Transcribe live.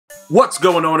What's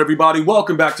going on, everybody?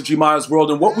 Welcome back to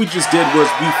GmiasWorld, and what we just did was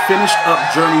we finished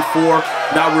up Journey 4.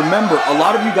 Now remember, a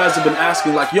lot of you guys have been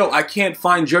asking like, yo, I can't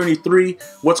find Journey 3.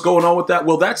 What's going on with that?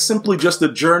 Well, that's simply just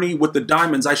the journey with the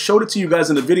diamonds. I showed it to you guys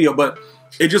in the video, but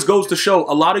it just goes to show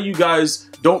a lot of you guys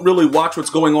don't really watch what's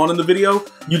going on in the video.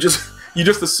 You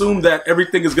just assume that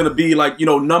everything is going to be like, you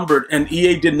know, numbered, and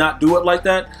EA did not do it like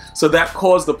that. So that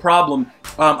caused the problem.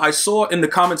 I saw in the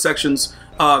comment sections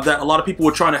that a lot of people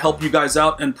were trying to help you guys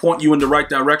out and point you in the right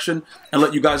direction and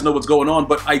let you guys know what's going on.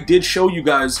 But I did show you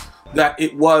guys that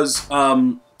it was,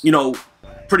 you know,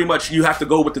 pretty much you have to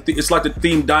go with the, it's like the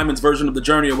themed diamonds version of the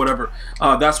journey or whatever.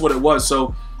 That's what it was.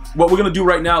 So what we're going to do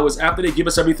right now is after they give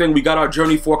us everything, we got our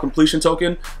Journey 4 completion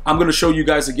token. I'm going to show you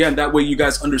guys again. That way you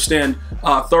guys understand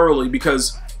thoroughly,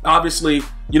 because obviously,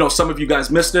 you know, some of you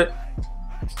guys missed it.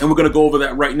 And we're going to go over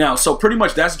that right now. So pretty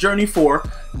much that's Journey 4.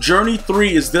 Journey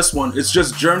 3 is this one. It's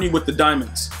just Journey with the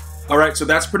diamonds. All right, so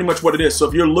that's pretty much what it is. So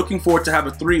if you're looking for it to have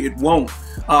a 3, it won't.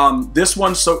 This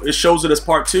one, so it shows it as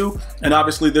part 2, and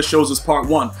obviously this shows as part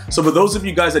 1. So for those of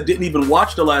you guys that didn't even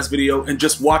watch the last video and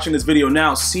just watching this video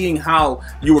now, seeing how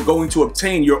you were going to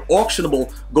obtain your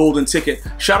auctionable golden ticket,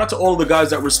 shout out to all of the guys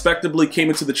that respectively came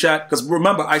into the chat, because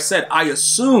remember, I said I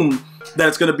assume that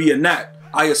it's going to be a nat.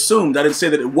 I assumed, I didn't say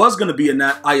that it was going to be a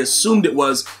nat, I assumed it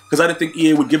was, because I didn't think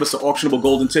EA would give us an auctionable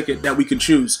golden ticket that we could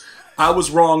choose. I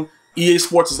was wrong. EA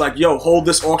Sports is like, yo, hold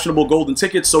this auctionable golden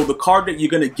ticket, so the card that you're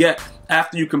going to get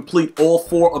after you complete all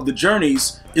 4 of the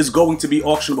journeys is going to be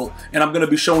auctionable. And I'm going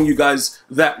to be showing you guys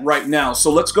that right now.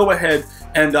 So let's go ahead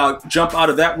and jump out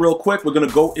of that real quick. We're going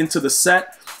to go into the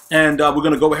set, and we're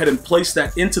going to go ahead and place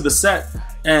that into the set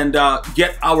and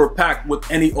get our pack with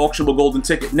any auctionable golden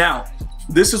ticket. Now,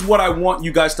 this is what I want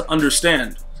you guys to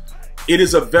understand. It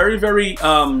is a very, very,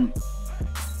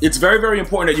 it's very, very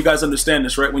important that you guys understand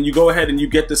this, right? When you go ahead and you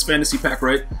get this fantasy pack,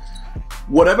 right?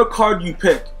 Whatever card you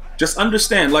pick, just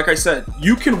understand, like I said,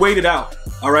 you can wait it out,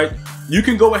 all right? You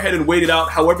can go ahead and wait it out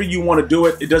however you want to do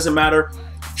it. It doesn't matter.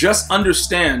 Just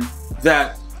understand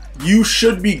that you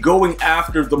should be going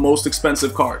after the most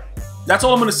expensive card. That's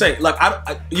all I'm gonna say. Like,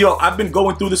 yo, I've been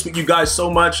going through this with you guys so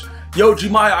much. Yo,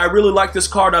 Gmia, I really like this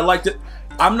card. I liked it.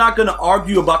 I'm not gonna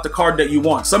argue about the card that you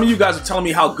want. Some of you guys are telling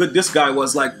me how good this guy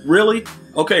was. Like, really?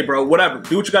 Okay, bro, whatever.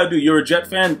 Do what you gotta do. You're a Jet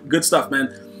fan. Good stuff,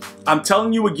 man. I'm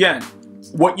telling you again,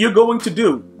 what you're going to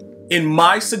do, in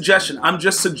my suggestion, I'm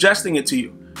just suggesting it to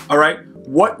you, all right?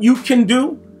 What you can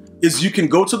do is you can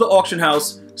go to the auction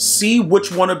house, see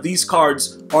which one of these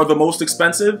cards are the most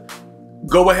expensive,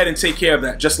 go ahead and take care of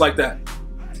that, just like that,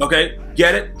 okay?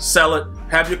 Get it, sell it,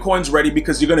 have your coins ready,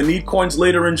 because you're gonna need coins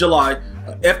later in July.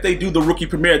 If they do the rookie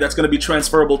premiere, that's gonna be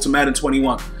transferable to Madden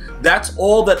 21. That's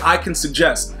all that I can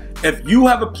suggest. If you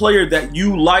have a player that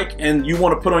you like and you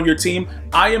want to put on your team,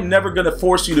 I am never going to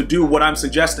force you to do what I'm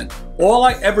suggesting. All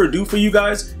I ever do for you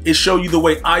guys is show you the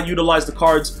way I utilize the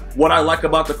cards, what I like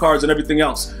about the cards, and everything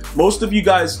else. Most of you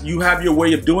guys, you have your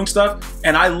way of doing stuff,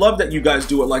 and I love that you guys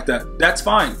do it like that. That's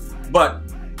fine. But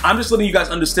I'm just letting you guys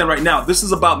understand right now, this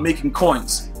is about making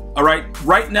coins. All right?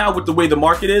 Right now, with the way the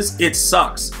market is, it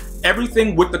sucks.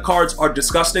 Everything with the cards are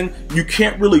disgusting. You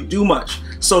can't really do much.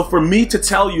 So for me to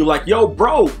tell you like, yo,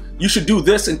 bro, you should do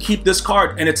this and keep this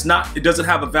card, and it doesn't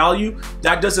have a value,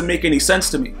 that doesn't make any sense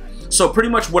to me. So pretty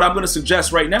much what I'm going to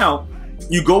suggest right now,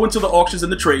 you go into the auctions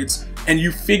and the trades and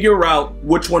you figure out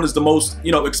which one is the most,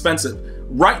 you know, expensive.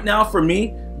 Right now for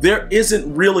me, there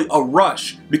isn't really a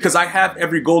rush because I have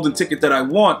every golden ticket that I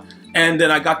want, and then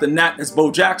I got the Nat as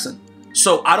Bo Jackson.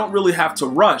 So I don't really have to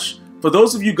rush. For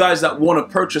those of you guys that want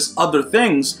to purchase other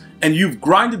things and you've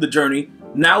grinded the journey,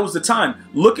 now is the time.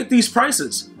 Look at these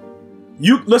prices.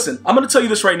 You listen, I'm gonna tell you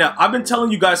this right now. I've been telling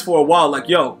you guys for a while, like,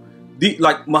 yo,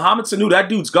 like Mohamed Sanu, that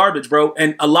dude's garbage, bro.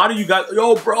 And a lot of you guys,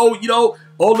 yo, bro, you know,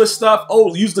 all this stuff.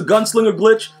 Oh, use the gunslinger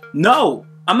glitch. No,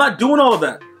 I'm not doing all of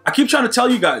that. I keep trying to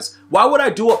tell you guys. Why would I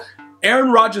do it?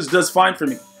 Aaron Rodgers does fine for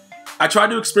me. I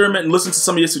tried to experiment and listen to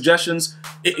some of your suggestions.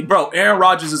 Bro, Aaron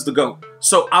Rodgers is the GOAT.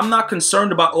 So I'm not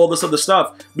concerned about all this other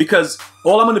stuff, because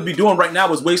all I'm going to be doing right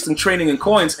now is wasting training and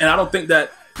coins. And I don't think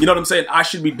that, you know what I'm saying, I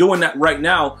should be doing that right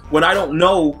now when I don't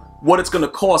know what it's going to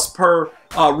cost per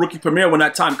rookie premiere when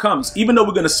that time comes. Even though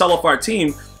we're going to sell off our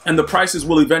team and the prices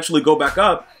will eventually go back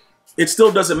up, it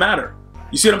still doesn't matter.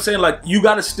 You see what I'm saying? Like, you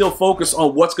got to still focus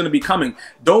on what's going to be coming.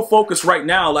 Don't focus right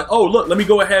now like, oh, look, let me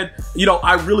go ahead. You know,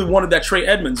 I really wanted that Trey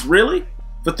Edmonds. Really?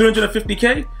 For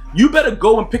 350K? You better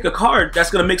go and pick a card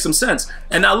that's going to make some sense.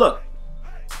 And now look,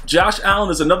 Josh Allen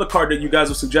is another card that you guys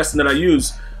were suggesting that I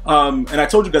use. And I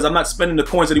told you guys I'm not spending the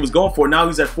coins that he was going for. Now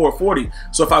he's at 440.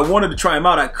 So if I wanted to try him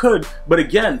out, I could. But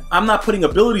again, I'm not putting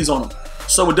abilities on him.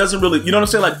 So it doesn't really, you know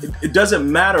what I'm saying? Like, it doesn't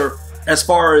matter as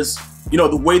far as, you know,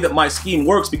 the way that my scheme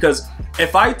works, because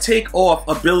if I take off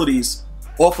abilities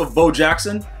off of Bo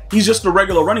Jackson, he's just a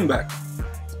regular running back.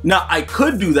 Now, I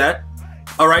could do that,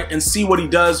 all right, and see what he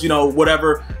does, you know,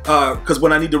 whatever, because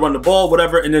when I need to run the ball,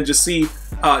 whatever, and then just see,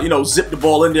 you know, zip the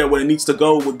ball in there when it needs to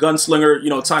go with Gunslinger, you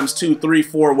know, times 2, 3,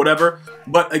 4, whatever.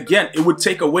 But again, it would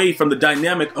take away from the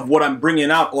dynamic of what I'm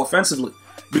bringing out offensively.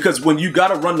 Because when you got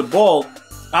to run the ball,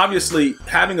 obviously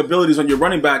having abilities on your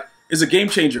running back is a game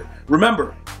changer.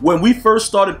 Remember, when we first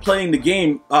started playing the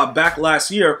game back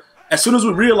last year, as soon as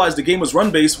we realized the game was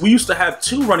run-based, we used to have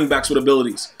 2 running backs with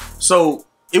abilities. So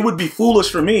it would be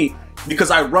foolish for me because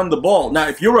I run the ball. Now,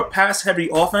 if you're a pass-heavy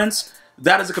offense,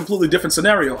 that is a completely different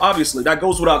scenario. Obviously, that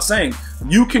goes without saying.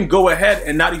 You can go ahead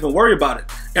and not even worry about it.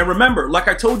 And remember, like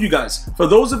I told you guys, for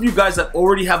those of you guys that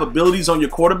already have abilities on your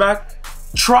quarterback,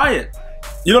 try it.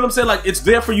 You know what I'm saying? Like, it's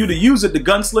there for you to use it. The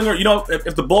Gunslinger, you know,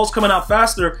 if the ball's coming out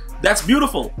faster, that's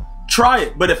beautiful. Try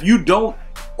it. But if you don't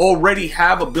already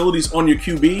have abilities on your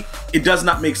QB, it does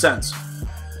not make sense.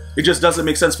 It just doesn't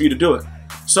make sense for you to do it.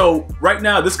 So right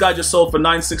now, this guy just sold for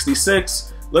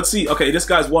 $966. Let's see. Okay, this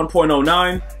guy's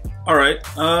 1.09. All right.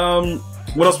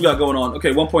 What else we got going on?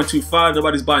 Okay, 1.25.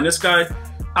 Nobody's buying this guy.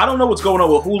 I don't know what's going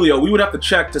on with Julio. We would have to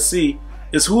check to see,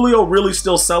 is Julio really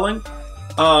still selling?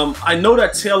 I know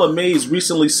that Taylor Mays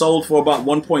recently sold for about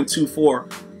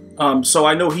 1.24. So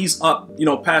I know he's up, you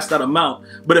know, past that amount.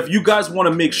 But if you guys want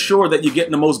to make sure that you're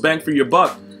getting the most bang for your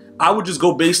buck, I would just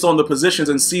go based on the positions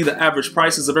and see the average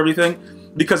prices of everything.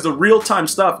 Because the real-time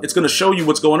stuff, it's going to show you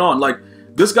what's going on. Like,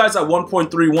 this guy's at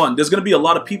 1.31. There's going to be a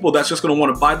lot of people that's just going to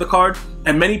want to buy the card.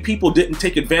 And many people didn't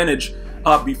take advantage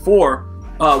before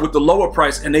with the lower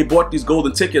price. And they bought these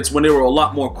golden tickets when there were a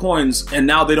lot more coins. And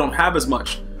now they don't have as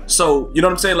much. So, you know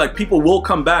what I'm saying? Like, people will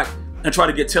come back and try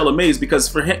to get Taylor Mays. Because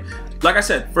for him, like I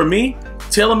said, for me,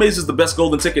 Taylor Mays is the best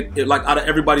golden ticket, like, out of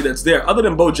everybody that's there. Other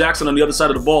than Bo Jackson on the other side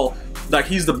of the ball, like,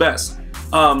 he's the best.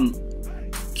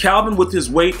 Calvin, with his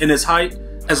weight and his height,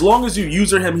 as long as you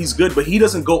user him, he's good, but he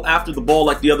doesn't go after the ball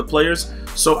like the other players.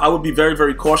 So I would be very,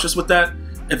 very cautious with that.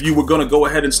 If you were going to go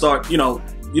ahead and start, you know,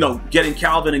 getting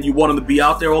Calvin and you want him to be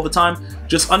out there all the time,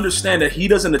 just understand that he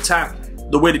doesn't attack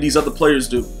the way that these other players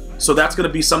do. So that's going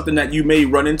to be something that you may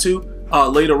run into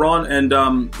later on, and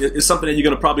it's something that you're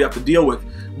going to probably have to deal with.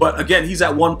 But again, he's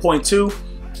at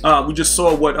 1.2. We just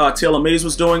saw what Taylor Mays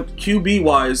was doing.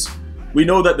 QB-wise, we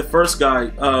know that the first guy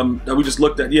that we just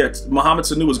looked at, yeah, Mohamed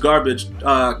Sanu was garbage.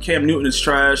 Cam Newton is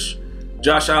trash.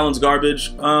 Josh Allen's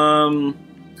garbage.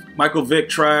 Michael Vick,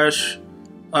 trash.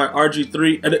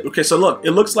 RG3. Okay, so look,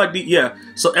 it looks like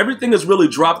so everything is really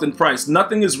dropped in price.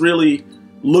 Nothing is really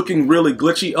looking really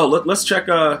glitchy. Oh, let's check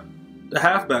the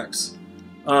halfbacks.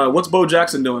 What's Bo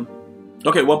Jackson doing?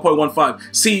 Okay,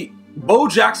 1.15. See, Bo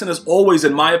Jackson is always,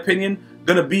 in my opinion,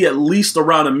 going to be at least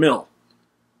around $1 million.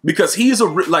 Because he's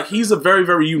a very,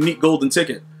 very unique golden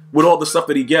ticket with all the stuff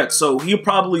that he gets. So he'll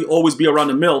probably always be around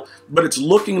 $1 million. But it's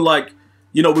looking like,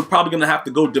 you know, we're probably going to have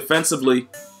to go defensively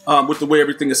with the way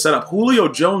everything is set up. Julio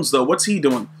Jones, though, what's he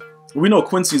doing? We know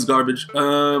Quincy's garbage.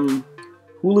 Julio,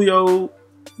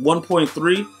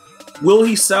 1.3. Will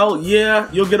he sell? Yeah,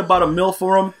 you'll get about $1 million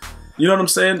for him. You know what I'm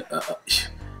saying?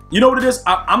 You know what it is?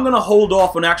 I'm going to hold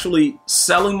off on actually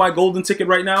selling my golden ticket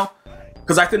right now.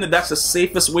 Because I think that that's the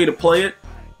safest way to play it.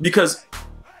 Because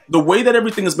the way that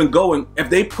everything has been going,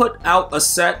 if they put out a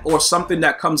set or something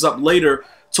that comes up later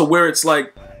to where it's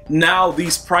like now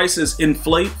these prices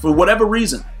inflate for whatever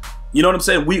reason, you know what I'm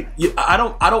saying? I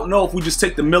don't know if we just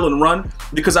take the mill and run,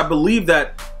 because I believe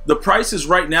that the prices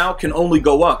right now can only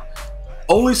go up.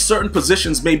 Only certain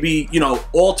positions may be, you know,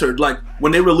 altered. Like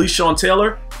when they release Sean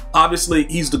Taylor, obviously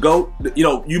he's the GOAT. You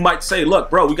know, you might say,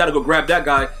 look, bro, we got to go grab that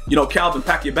guy. You know, Calvin,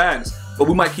 pack your bags. But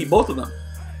we might keep both of them.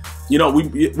 You know,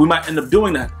 we might end up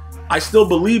doing that. I still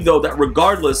believe, though, that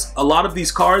regardless, a lot of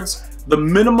these cards, the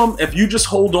minimum, if you just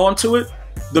hold on to it,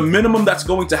 the minimum that's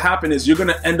going to happen is you're going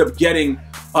to end up getting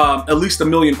at least 1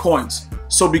 million coins.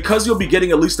 So because you'll be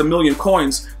getting at least 1 million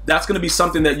coins, that's going to be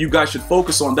something that you guys should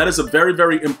focus on. That is a very,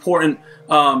 very important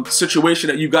situation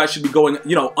that you guys should be going,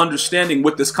 you know, understanding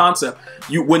with this concept.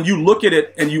 When you look at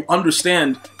it and you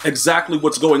understand exactly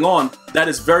what's going on, that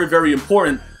is very, very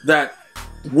important. That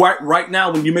right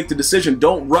now, when you make the decision,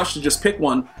 don't rush to just pick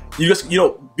one. You just, you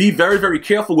know, be very, very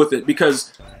careful with it,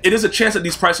 because it is a chance that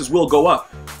these prices will go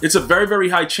up. It's a very, very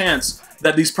high chance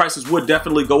that these prices would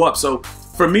definitely go up. So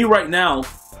for me right now,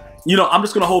 you know, I'm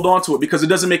just going to hold on to it because it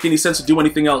doesn't make any sense to do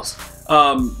anything else.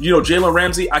 You know, Jalen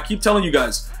Ramsey, I keep telling you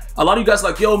guys, a lot of you guys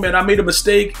are like, yo, man, I made a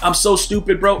mistake. I'm so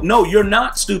stupid, bro. No, you're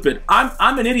not stupid.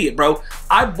 I'm an idiot, bro.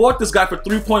 I bought this guy for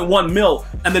 3.1 mil,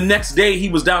 and the next day he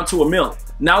was down to $1 million.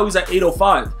 Now he's at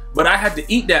 805. but I had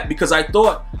to eat that because I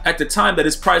thought at the time that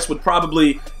his price would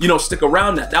probably, you know, stick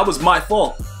around that. That was my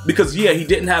fault because yeah, he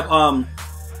didn't have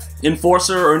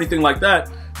Enforcer or anything like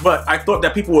that. But I thought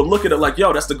that people would look at it like,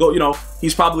 yo, that's the GOAT, you know,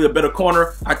 he's probably a better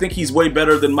corner. I think he's way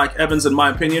better than Mike Evans in my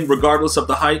opinion, regardless of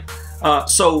the height.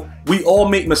 So we all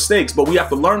make mistakes, but we have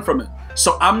to learn from it.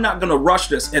 So I'm not gonna rush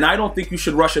this, and I don't think you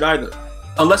should rush it either.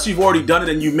 Unless you've already done it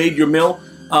and you made your mill,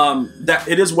 that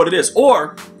it is what it is.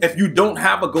 Or if you don't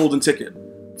have a golden ticket.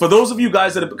 For those of you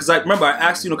guys that, because I remember I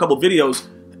asked you in a couple of videos,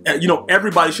 you know,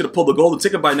 everybody should have pulled the golden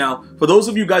ticket by now. For those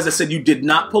of you guys that said you did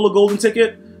not pull a golden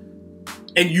ticket,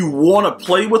 and you want to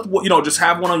play with, you know, just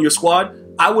have one on your squad,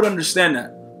 I would understand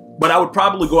that. But I would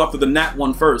probably go after the Nat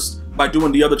one first by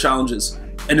doing the other challenges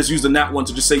and just use the Nat one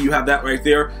to just say you have that right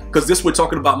there. Because this we're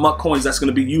talking about MUT coins that's going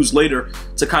to be used later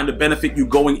to kind of benefit you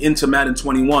going into Madden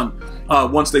 21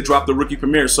 once they drop the rookie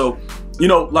premiere. So, you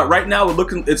know, like right now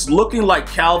it's looking like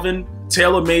Calvin,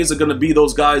 Taylor Mays are going to be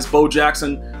those guys, Bo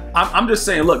Jackson. I'm just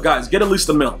saying, look, guys, get at least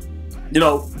a mil. You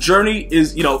know, Journey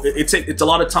is, you know, it's a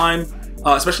lot of time.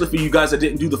 Especially for you guys that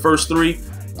didn't do the first 3.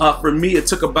 For me, it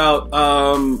took about,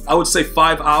 I would say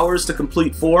 5 hours to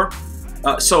complete 4.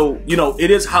 So, you know, it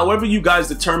is however you guys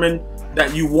determine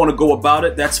that you want to go about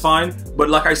it, that's fine. But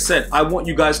like I said, I want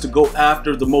you guys to go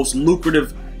after the most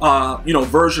lucrative, you know,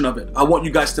 version of it. I want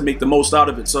you guys to make the most out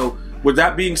of it. So with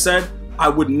that being said, I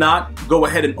would not go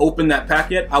ahead and open that pack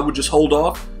yet. I would just hold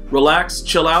off, relax,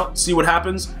 chill out, see what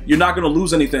happens. You're not going to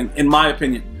lose anything, in my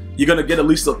opinion. You're gonna get at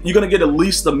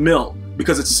least a mil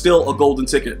because it's still a golden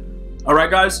ticket. All right,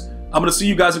 guys. I'm gonna see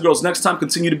you guys and girls next time.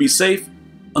 Continue to be safe.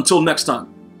 Until next time.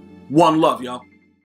 One love, y'all.